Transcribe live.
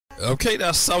Okay,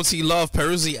 that's Sauti Love,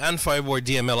 Peruzzi, and Fireboy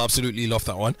DML. Absolutely love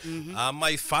that one.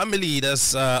 My family,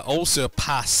 there's also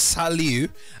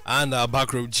Pasaliu and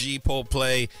Backrow G, Paul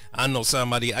Play, and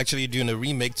Osamadi actually doing a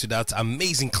remake to that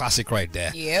amazing classic right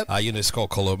there. Yep. It's called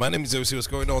Color. My name is Osi. What's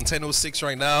going on? 10:06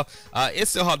 right now.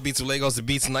 It's the Heartbeat of Lagos, the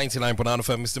Beats 99.9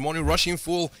 FM. It's the morning rushing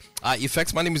full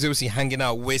effects. My name is Osi, hanging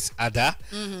out with Ada,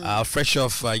 fresh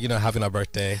off, having a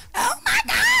birthday. Oh my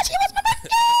gosh, it was my birthday!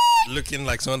 Looking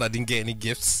like someone that didn't get any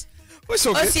gifts.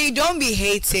 See, don't be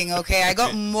hating, okay? I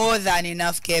got more than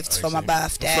enough gifts for my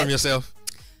birthday. From yourself?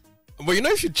 But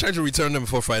if you try to return them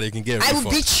before Friday, you can get a refund. I will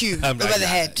beat you over the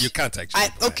head. You can't actually.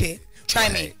 Okay, try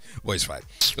me. Well, it's fine.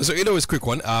 So, it's a quick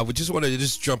one. We just wanted to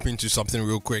just jump into something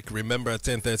real quick. Remember,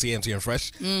 10:30 MT and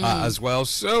Fresh as well.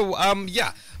 So,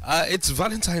 it's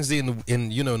Valentine's Day in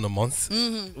the month.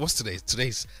 What's today?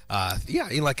 Today's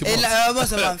in like a month.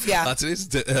 Almost a month, yeah. Today's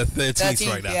 13th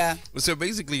right now. Yeah. So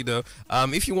basically, though,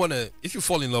 if you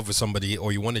fall in love with somebody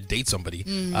or you want to date somebody,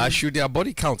 should their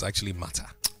body count actually matter?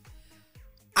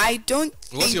 I don't.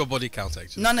 What's your body count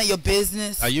actually? None of your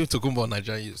business. Are you Tokumbo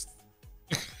Nigerian youth?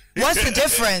 What's the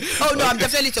difference? Oh no, I'm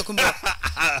definitely Tokumbo.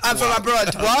 I'm from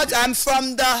abroad. What? I'm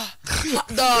from the.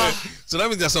 So that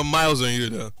means there's some miles on you,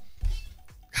 though.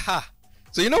 Ha.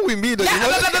 So we meet. Shush.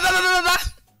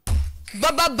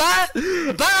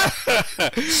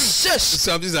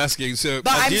 So I'm just asking. So,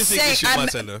 but do you think it should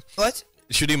matter? No? What?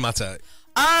 Should it matter?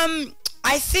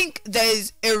 I think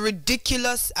there's a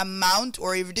ridiculous amount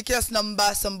or a ridiculous number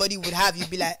somebody would have.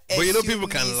 You'd be like, but people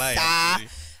can lie.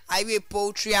 Are you a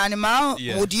poultry animal?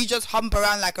 Yeah. Or do you just hump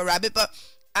around like a rabbit? But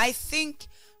I think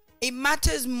it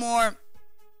matters more,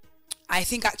 I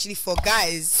think actually for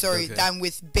guys, than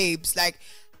with babes. Like,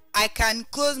 I can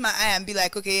close my eye and be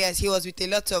like, okay, yes, he was with a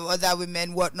lot of other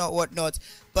women, whatnot,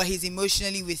 but he's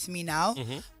emotionally with me now.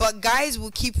 But guys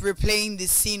will keep replaying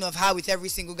this scene of how with every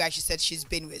single guy she said she's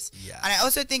been with. Yeah. And I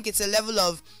also think it's a level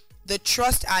of the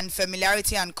trust and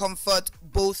familiarity and comfort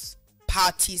both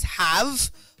parties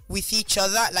have with each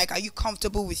other. Like, are you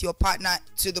comfortable with your partner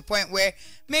to the point where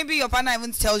maybe your partner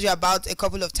even tells you about a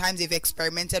couple of times they've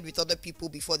experimented with other people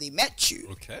before they met you?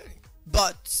 Okay.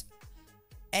 But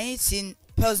anything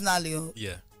personally,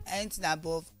 anything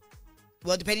above,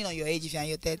 well, depending on your age, if you're in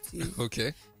your 30s,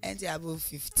 okay, anything above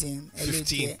 15.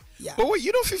 15. Yeah. But wait,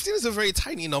 15 is a very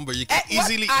tiny number. You can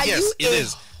easily, yes, it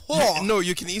is. No,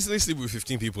 you can easily sleep with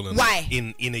 15 people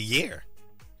in a year.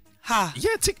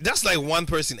 Yeah, that's like one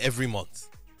person every month.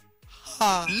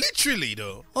 Literally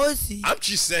though. Osi. I'm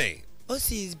just saying.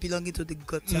 Osi is belonging to the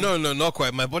gutter. No, not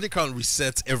quite. My body can't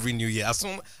reset every new year. As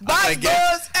soon energy.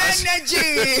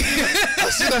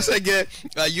 As soon as I get,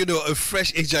 a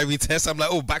fresh HIV test, I'm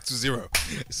like, back to zero.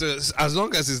 So as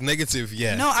long as it's negative,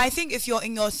 yeah. No, I think if you're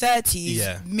in your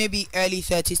 30s, maybe early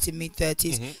 30s to mid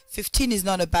 30s, 15 is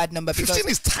not a bad number. 15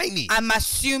 is tiny. I'm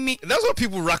assuming that's what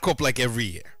people rack up like every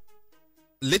year.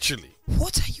 Literally.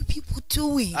 What are you people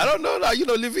doing? I don't know now.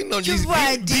 Living on these,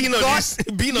 being on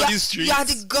these streets. You are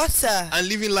the gutter. And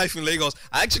living life in Lagos.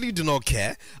 I actually do not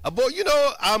care. But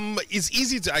it's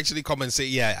easy to actually come and say,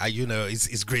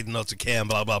 it's great not to care and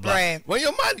blah blah blah. Right. When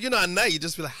you're mad, at night you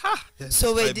just be like,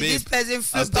 So wait, did this person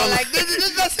flip down like this?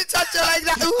 This person touch her like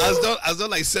that? I've done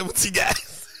like 70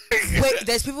 guys. Wait,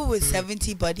 there's people with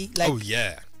 70 body. Like, oh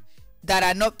yeah. That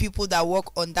are not people that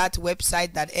work on that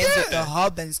website that ends with the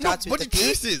hub and starts with the P. But the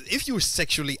truth is, if you're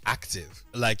sexually active,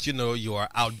 like you are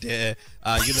out there,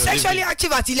 sexually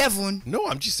active at 11. No,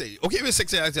 I'm just saying. Okay, if you're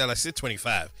sexually active, like say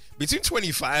 25. Between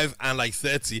 25 and like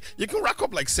 30, you can rack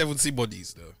up like 70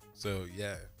 bodies though. So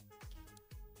yeah,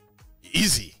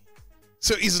 easy.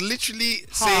 So it's literally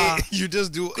say you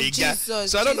just do a gap. So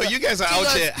I don't know. You guys are out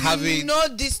here having.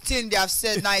 This thing they have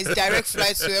said now is direct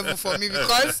flight to heaven for me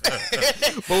because.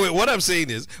 But wait, what I'm saying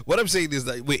is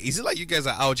that is it like you guys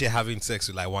are out here having sex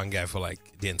with like one guy for like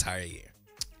the entire year?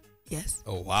 Yes.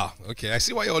 Oh wow. Okay, I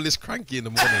see why you're always cranky in the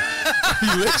morning.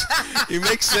 it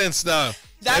makes sense now.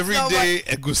 Every day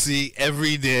egusi,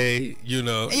 every day, You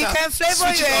can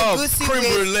flavor your egusi creme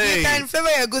with. brulee. You can flavor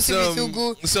your egusi with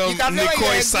ugu. Some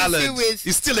Nikoi salad.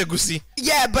 It's still egusi.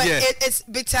 Yeah, but it's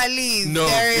bitter leaf. No,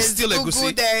 there it's is still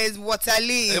egusi. There is water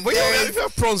leaf. But if you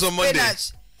have prawns on Monday.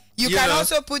 Spinach. You can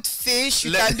also put fish.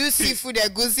 You can do seafood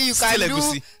egusi. You can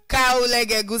do cow leg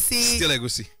egusi. Still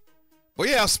egusi. But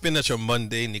you have spinach on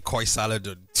Monday, Nikoi salad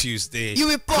on Tuesday, you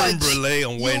will purge. Creme brulee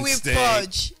on Wednesday. You will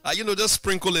purge. Just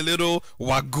sprinkle a little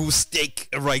Wagyu steak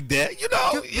right there. You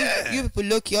people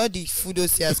look, you're the food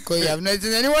osias. You have not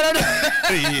seen anyone of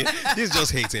that. This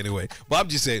just hate anyway. But I'm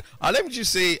just saying, let me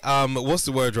just say, what's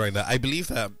the word right now? I believe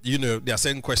that, there are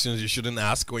certain questions you shouldn't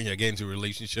ask when you're getting into a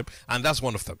relationship, and that's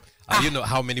one of them.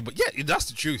 How many, but yeah, that's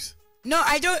the truth. No,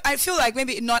 I don't. I feel like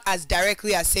maybe not as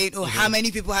directly as saying, "Oh, how many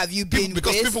people have you been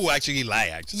Because with?" people will actually lie.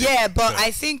 Actually, Yeah, but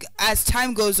I think as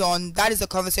time goes on, that is a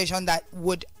conversation that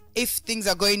would, if things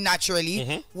are going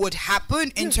naturally, would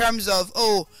happen in terms of,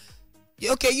 oh,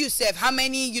 okay, you Seth, how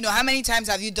many times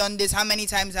have you done this? How many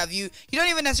times have you don't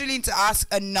even necessarily need to ask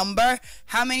a number.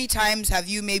 How many times have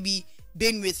you maybe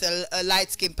been with a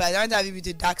light skin person? I don't have you with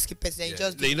a dark skin person. You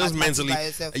just they just mentally,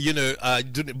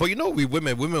 but we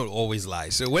women will always lie.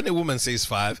 So when a woman says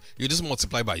 5, you just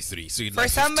multiply by 3. So you for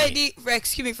somebody,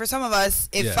 excuse me, for some of us,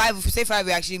 if 5, if we say 5,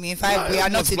 we actually mean 5. We are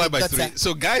not in the by gutter. 3.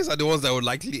 So guys are the ones that would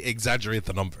likely exaggerate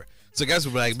the number. So guys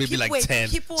will be like maybe like 10.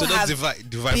 So don't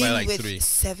divide by like 3.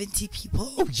 70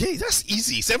 people. Oh yeah, that's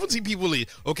easy. 70 people.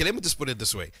 Okay, let me just put it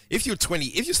this way: if you're 20,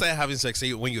 if you start having sex,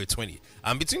 say when you're 20,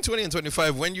 between 20 and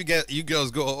 25, when you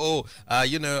girls go,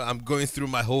 I'm going through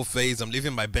my whole phase. I'm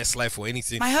living my best life or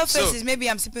anything. My whole phase is maybe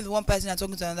I'm sleeping with one person and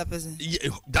talking to another person. Yeah,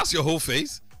 that's your whole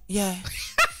phase. Yeah.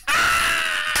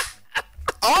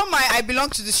 All my I belong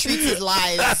to the streets is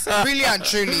lies. Really and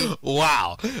truly.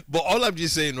 Wow. But all I'm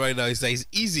just saying right now is that it's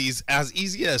as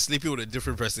easy as sleeping with a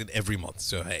different person every month.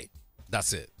 So hey,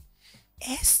 that's it.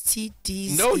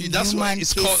 STDs. No, that's what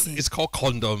it's called. It's called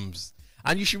condoms.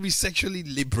 And you should be sexually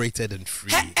liberated and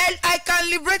free. And I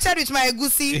can liberate it with my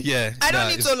egusi. Yeah. I don't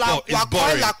need to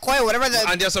lakoi, whatever.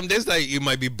 And there's some days that you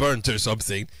might be burnt or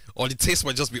something, or the taste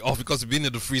might just be off because you've been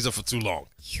in the freezer for too long.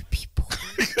 You people.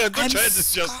 Don't try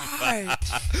to justify.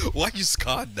 Why are you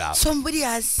scarred now? Somebody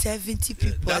has 70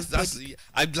 people.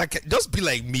 I'm like, just be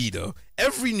like me though.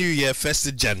 Every New Year, 1st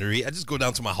of January, I just go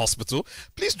down to my hospital.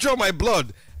 Please draw my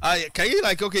blood. Can you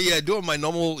do my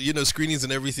normal, screenings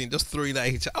and everything? Just throw in that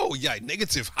HIV. Oh yeah,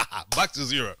 negative. Back to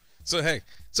 0. So hey,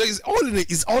 so it's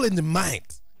all in the mind.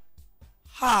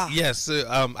 Yes,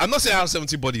 I'm not saying I have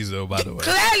 70 bodies though, by the way.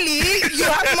 Clearly, you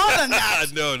have more than that.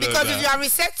 No. Because if you are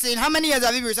resetting, how many years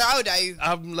have you been resetting? How old are you?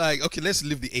 I'm like, okay, let's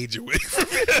leave the age away.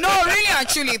 No, really and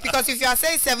truly, because if you are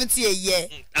saying 70 a year.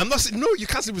 I'm not saying, no, you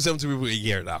can't sleep with 70 people a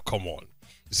year now. Come on.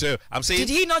 So I'm saying. Did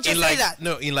he not just say that?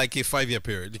 No, in like a 5-year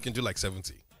period, you can do like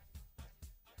 70.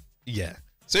 Yeah.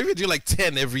 So if you do like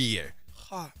 10 every year.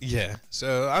 Yeah,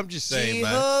 so I'm just saying,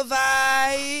 man. But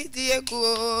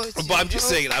I'm just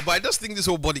saying, but I just think this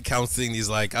whole body count thing is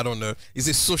like, I don't know, it's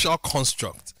a social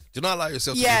construct. Do not allow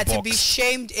yourself to be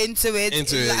shamed into it. At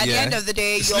the end of the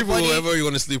day, sleep with whoever you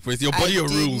want to sleep with. Your body, your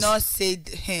rules. I did not say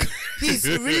him. Please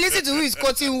listen to who is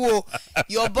quoting who.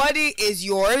 Your body is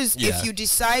yours. Yeah. If you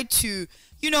decide to,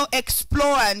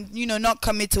 explore and not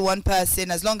commit to one person,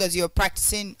 as long as you're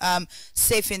practicing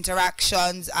safe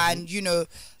interactions and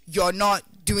you're not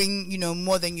doing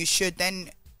more than you should, then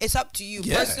it's up to you.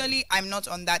 Personally, I'm not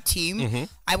on that team.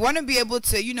 I want to be able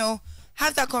to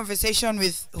have that conversation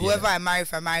with whoever I marry,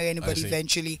 if I marry anybody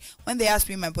eventually. When they ask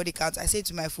me my body count, I say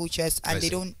to my full chest, and they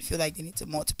don't feel like they need to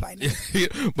multiply now.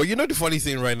 But the funny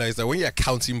thing right now is that when you're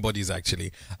counting bodies,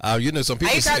 actually, some people.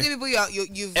 Are you counting people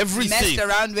you've messed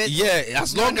around with? Yeah,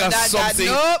 as long as something.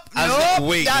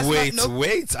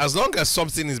 Wait. As long as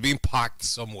something is being parked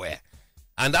somewhere.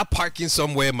 And that parking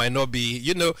somewhere might not be,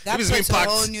 that if it's being parked, a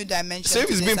whole new dimension. So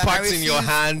if it's being parked in your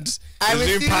hand, I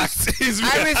refuse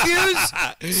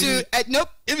to. Nope.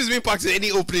 If it's being parked in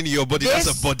any opening in your body, that's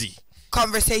a body.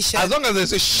 Conversation. As long as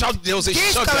there's a shot, there was a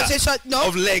shot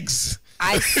of legs.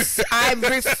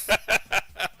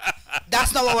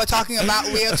 That's not what we're talking about.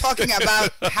 We are talking about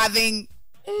having,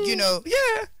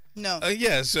 Yeah. No.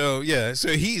 So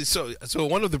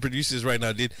one of the producers right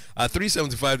now did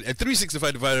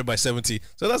 365 divided by 70.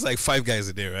 So that's like 5 guys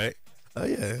a day, right? Oh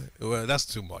yeah. Well, that's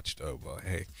too much though, but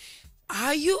hey.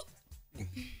 Are you?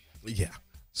 Yeah.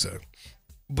 So,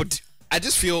 but I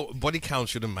just feel body count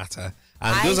shouldn't matter.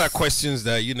 And those are questions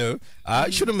that,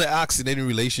 shouldn't be asked in any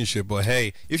relationship. But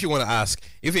hey, if you want to ask,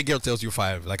 if a girl tells you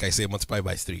 5, like I say, multiply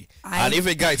by 3. And if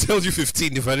a guy tells you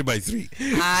 15, divided by 3.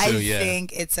 I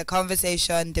think it's a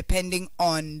conversation depending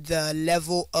on the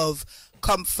level of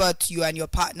comfort you and your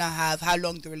partner have, how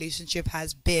long the relationship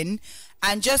has been,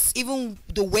 and just even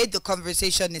the way the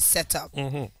conversation is set up.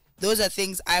 Those are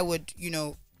things I would,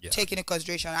 take into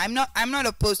consideration. I'm not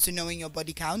opposed to knowing your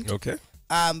body count. Okay.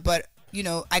 But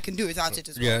I can do without it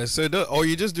as well. Yeah, so or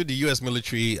you just do the U.S.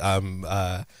 military,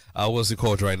 what's it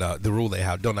called right now? The rule they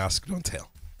have, don't ask, don't tell.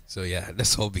 So yeah,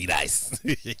 let's all be nice.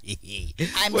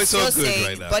 I'm still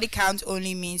saying right body count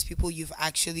only means people you've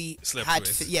actually slept had.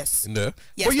 With. Yes. No.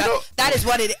 Yes, that is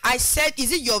what it. I said,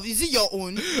 is it your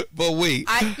own? But wait.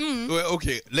 Well,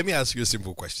 okay, let me ask you a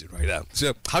simple question right now.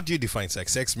 So, how do you define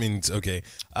sex? Sex means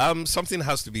something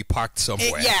has to be parked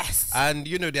somewhere. Yes. And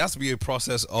there has to be a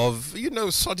process of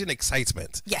sudden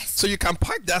excitement. Yes. So you can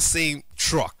park that same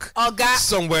truck Oga,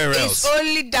 somewhere else. It's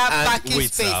only that and parking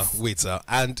space. Waiter,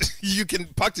 and you can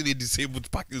park in a disabled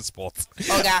parking spot.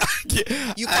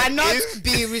 Oga, you cannot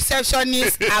be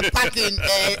receptionist and park in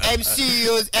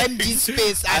MCO's MD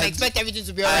space and expect everything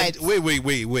to be alright.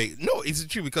 Wait. No, it's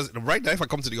true, because right now if I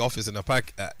come to the office and I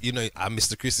park, at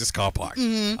Mr. Chris's car park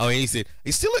or anything,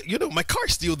 it's still, my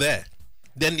car's still there.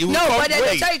 Then it will but then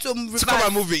they try to reverse. To come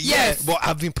and move it. Yes. Yeah, but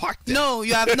I've been parked there. No,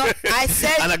 you have not. I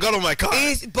said. And I got on my car.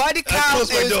 His body count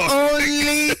is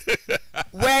only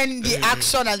when the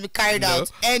action has been carried out.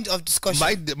 End of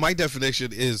discussion. My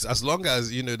definition is, as long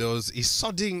as there was a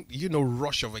sudden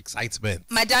rush of excitement.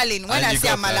 My darling, when I say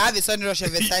I'm allowed, I have a sudden rush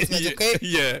of excitement. Okay.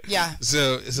 Yeah.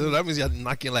 So that means you're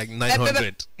knocking like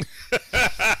 900.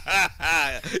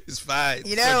 It's fine.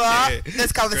 You know what?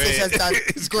 This conversation's done.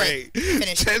 It's great.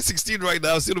 Finish. 10:16 right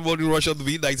now. Still the morning rush on the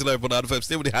V99.FM.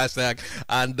 Stay with the hashtag,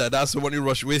 and that's the morning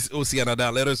rush with Oceana.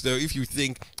 Let us know if you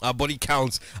think our body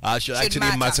counts should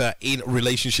actually matter in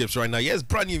relationships right now. Yes,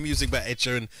 brand new music by Ed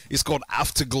Sheeran. It's called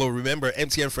Afterglow. Remember,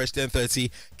 MTN Fresh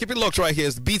 10:30. Keep it locked right here.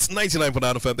 It's Beats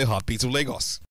 99.9 FM, the heartbeat of Lagos.